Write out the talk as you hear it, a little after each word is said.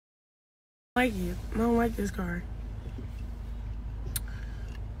Like it. I don't like this car.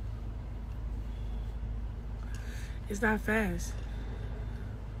 It's not fast.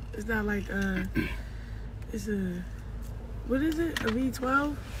 It's not like it's a, what is it? A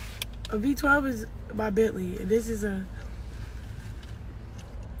V12? A V12 is by Bentley. And this is a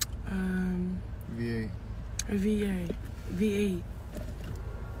V8. A V8.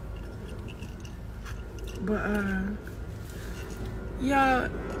 But y'all,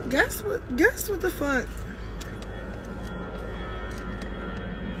 guess what the fuck?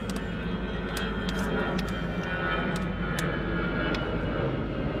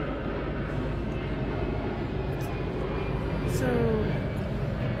 So,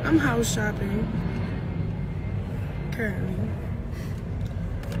 I'm house shopping currently.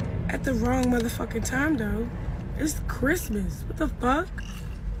 At the wrong motherfucking time though. It's Christmas. What the fuck?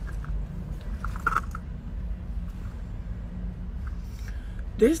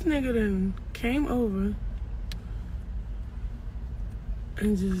 This nigga done came over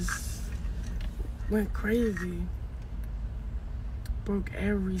and just went crazy. Broke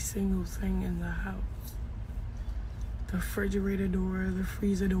every single thing in the house. The refrigerator door, the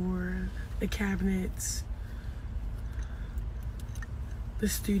freezer door, the cabinets, the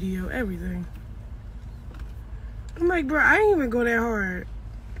studio, everything. I'm like, bro, I ain't even go that hard.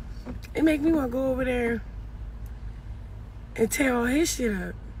 It make me want to go over there and tear all his shit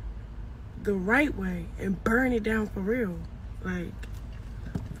up the right way and burn it down for real. Like,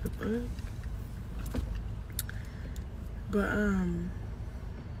 what? But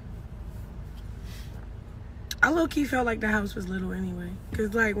I low-key felt like the house was little anyway.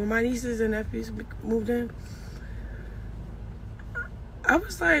 Cause like when my nieces and nephews moved in, I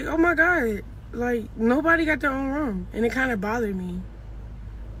was like, oh my God, like nobody got their own room. And it kind of bothered me.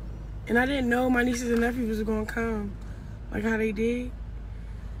 And I didn't know my nieces and nephews was gonna come like how they did.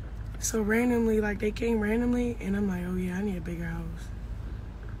 So randomly, like they came randomly and I'm like, oh yeah, I need a bigger house.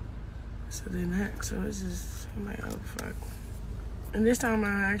 So it's just, I'm like, oh fuck. And this time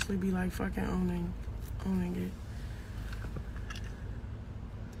I'll actually be like fucking owning it.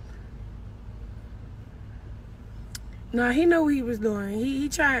 Nah, he know what he was doing. He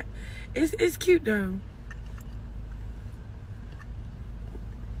tried. It's cute though.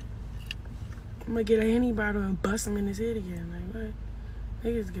 I'm gonna get a Henny bottle and bust him in his head again. Like what?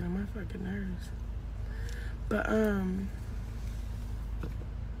 Niggas get on my fucking nerves. But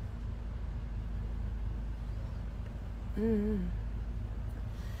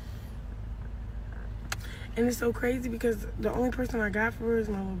And it's so crazy because the only person I got for her is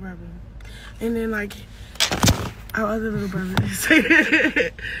my little brother. And then like our other little brother is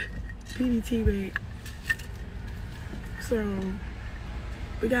PDT mate. So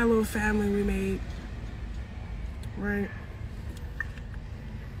we got a little family we made. Right?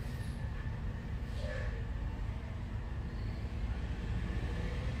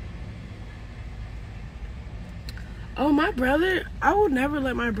 Oh, my brother, I would never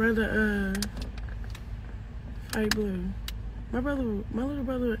let my brother fight Blue. My little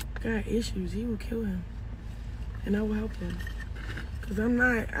brother got issues. He will kill him. And I will help him. Cause I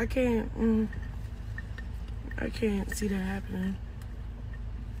can't see that happening.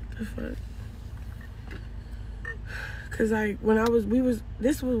 The fuck? Cause like when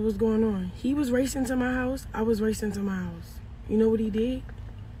this was what was going on. He was racing to my house. I was racing to my house. You know what he did?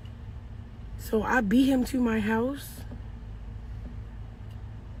 So I beat him to my house.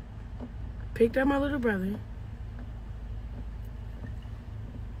 Picked up my little brother.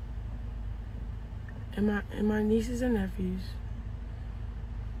 And my nieces and nephews.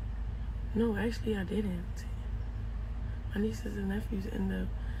 No, actually I didn't. My nieces and nephews ended up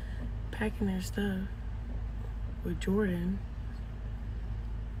packing their stuff with Jordan.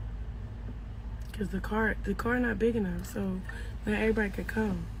 Cause the car not big enough, so not everybody could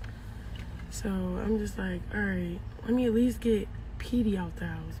come. So I'm just like, alright, let me at least get Petey out the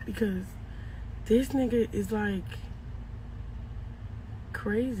house because this nigga is like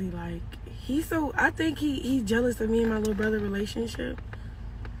crazy. Like I think he's jealous of me and my little brother relationship.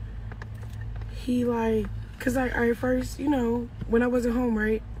 He like, cause like, alright, first, you know, when I wasn't home,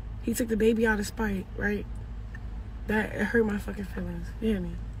 right? He took the baby out of spite, right? That hurt my fucking feelings. You hear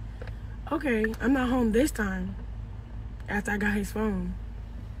me? Okay, I'm not home this time. After I got his phone.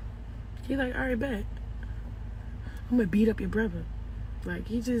 He like, alright, bet. I'm gonna beat up your brother. Like,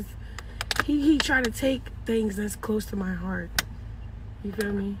 he tried to take things that's close to my heart. You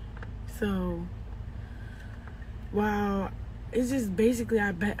feel me? So, wow. It's just basically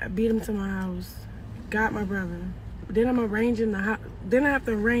I beat him to my house. Got my brother. Then I'm arranging the house. Then I have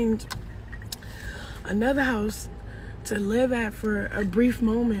to arrange another house to live at for a brief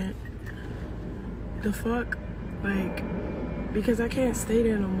moment the fuck? Like, because I can't stay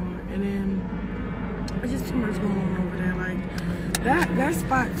there no more. And then it's just too much going on over there. Like, that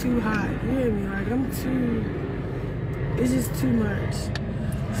spot too hot. You hear me? Like, it's just too much.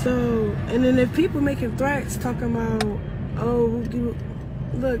 So, and then if people making threats talking about, oh,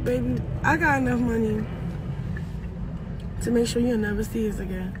 look, baby, I got enough money to make sure you'll never see us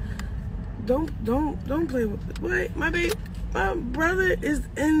again. Don't play with it. What? My brother is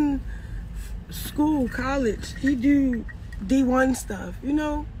in school, college. He do D1 stuff, you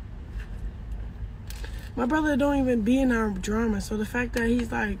know? My brother don't even be in our drama, so the fact that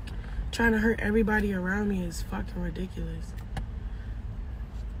he's like trying to hurt everybody around me is fucking ridiculous.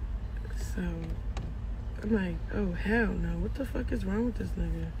 So I'm like, oh hell no, what the fuck is wrong with this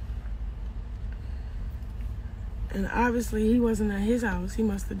nigga? And obviously he wasn't at his house. He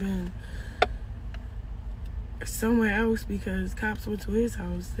must have been somewhere else because cops went to his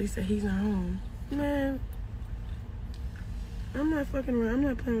house. They said he's not home. Man, I'm not fucking around. I'm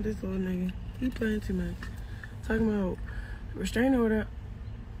not playing with this little nigga. He playing too much. Talking about restraining order.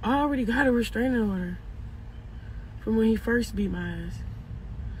 I already got a restraining order from when he first beat my ass.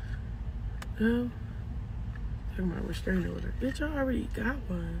 No? Talking about restraining order. Bitch, I already got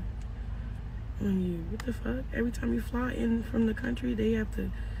one on you. What the fuck? Every time you fly in from the country, they have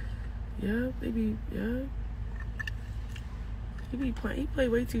to, yeah, they be, yeah. He play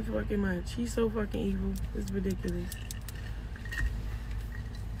way too fucking much. He's so fucking evil. It's ridiculous.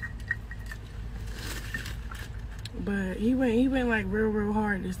 But he went like real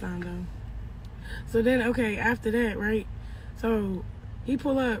hard this time though. So then, okay, after that, right? So he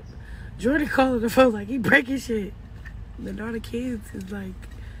pull up. Jordan called the phone like he breaking shit. But all the kids is like,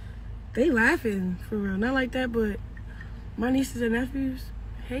 they laughing for real. Not like that, but my nieces and nephews,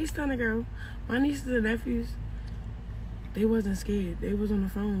 hey stunner girl, my nieces and nephews, they wasn't scared. They was on the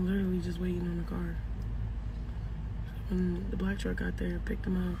phone literally just waiting on the car. When the black truck got there, picked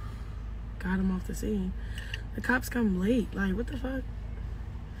them up, got them off the scene. The cops come late. Like, what the fuck?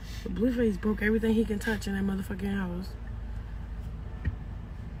 The Blueface broke everything he can touch in that motherfucking house.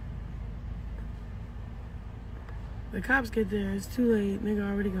 The cops get there, it's too late, nigga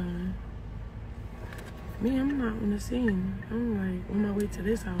already gone. Me, I'm not on the scene. I'm like on my way to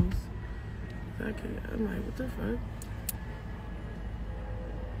this house. I'm like, what the fuck?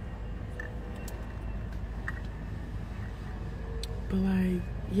 But like,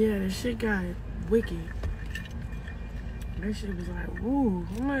 yeah, the shit got wicked. That shit was like, woo.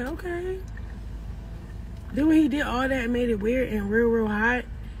 I'm like, okay. Then when he did all that and made it weird and real hot,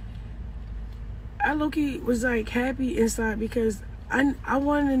 I low-key was like happy inside because I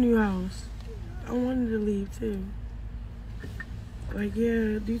wanted a new house. I wanted to leave too. Like,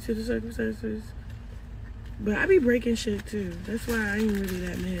 yeah, due to the circumstances. But I be breaking shit too. That's why I ain't really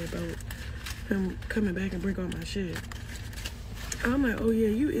that mad about him coming back and break all my shit. I'm like, oh yeah,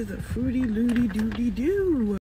 you is a fruity looty doody doo.